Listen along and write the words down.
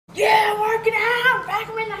yeah, I'm working out,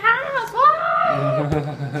 vacuum in the house.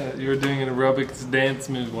 Ah! You were doing an aerobics dance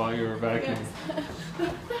move while you were vacuuming.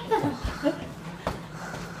 Yes.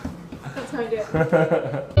 That's how I do it.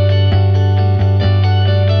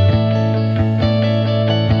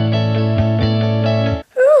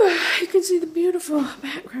 You can see the beautiful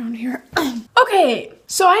background here. Okay,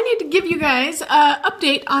 so I need to give you guys an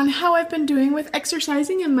update on how I've been doing with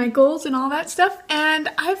exercising and my goals and all that stuff, and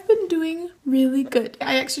I've been doing really good.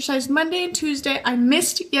 I exercised Monday and Tuesday. I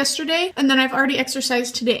missed yesterday, and then I've already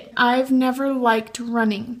exercised today. I've never liked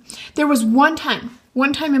running. There was one time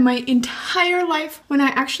in my entire life when I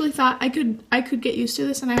actually thought I could get used to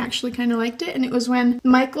this, and I actually kind of liked it, and it was when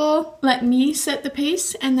Michael let me set the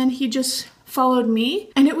pace, and then he just followed me,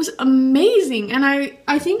 and it was amazing. And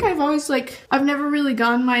I think I've always I've never really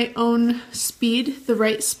gone my own speed, the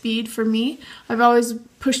right speed for me. I've always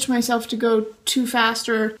pushed myself to go too fast,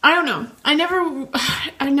 or I don't know. I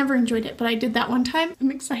never enjoyed it, but I did that one time.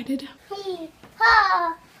 I'm excited. Hee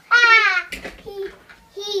haw ha,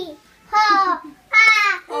 hee haw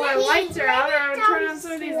ha. Oh, our lights are out. I'm gonna turn on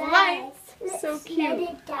some of these lights. So cute.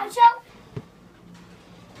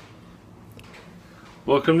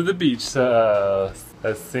 Welcome to the beach house,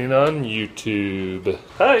 as seen on YouTube.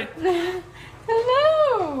 Hi!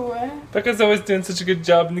 Hello! Becca's always doing such a good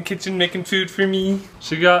job in the kitchen making food for me.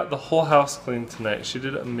 She got the whole house cleaned tonight. She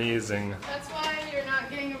did amazing. That's why you're not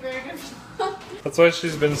getting a very good job. That's why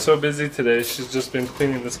she's been so busy today. She's just been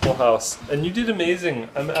cleaning this whole house. And you did amazing.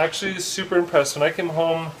 I'm actually super impressed. When I came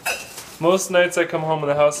home, most nights I come home and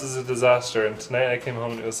the house is a disaster, and tonight I came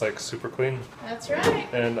home and it was like super clean. That's right.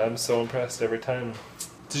 And I'm so impressed every time.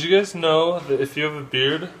 Did you guys know that if you have a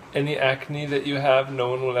beard, any acne that you have, no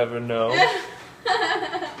one will ever know?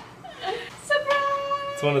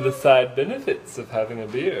 Surprise! It's one of the side benefits of having a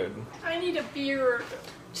beard. I need a beard.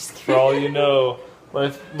 Just kidding. For all you know,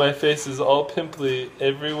 my face is all pimply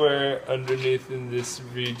everywhere underneath in this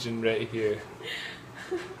region right here.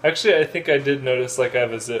 Actually, I think I did notice I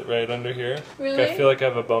have a zit right under here. Really? I feel like I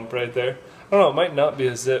have a bump right there. I don't know, it might not be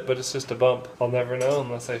a zit, but it's just a bump. I'll never know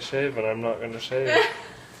unless I shave, and I'm not going to shave.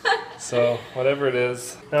 So, whatever it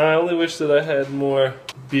is. Now, I only wish that I had more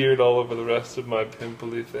beard all over the rest of my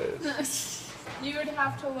pimply face. You would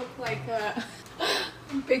have to look like a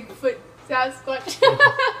Bigfoot Sasquatch.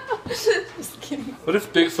 Just kidding. What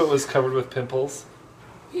if Bigfoot was covered with pimples?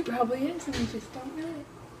 He probably is, and we just don't know it.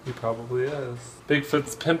 He probably is.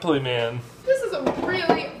 Bigfoot's pimply man. This is a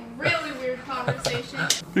really, really weird conversation.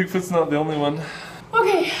 Bigfoot's not the only one.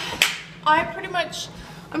 Okay,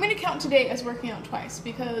 I'm gonna count today as working out twice,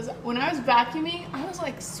 because when I was vacuuming, I was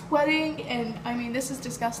sweating, and I mean, this is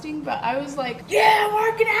disgusting, but I was yeah, I'm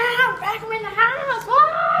working out, vacuum in the house.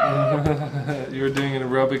 Ah! You were doing an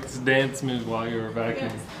aerobics dance move while you were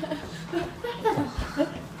vacuuming. Yes.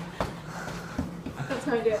 That's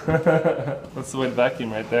how I do it. That's the way to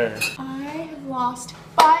vacuum right there. I have lost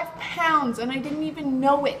 5 pounds, and I didn't even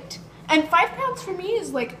know it. And 5 pounds for me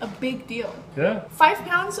is a big deal. Yeah. 5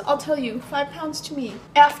 pounds, I'll tell you, 5 pounds to me.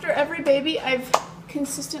 After every baby, I've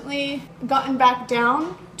consistently gotten back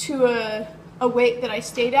down to a weight that I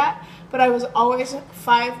stayed at, but I was always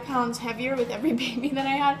 5 pounds heavier with every baby that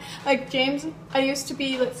I had. James, I used to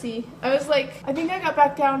be, let's see, I was I think I got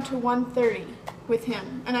back down to 130 with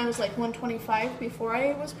him, and I was 125 before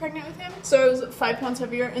I was pregnant with him, so I was 5 pounds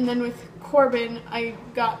heavier. And then with Corbin, I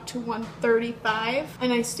got to 135,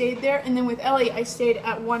 and I stayed there. And then with Ellie, I stayed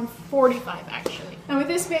at 145 actually. And with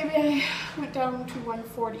this baby, I went down to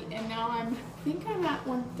 140, and now I think I'm at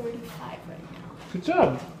 135 right now. Good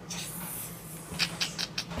job.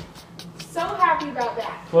 So happy about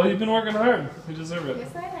that. Well, you've been working hard. You deserve it.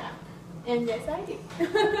 Yes, I have. And yes, I do.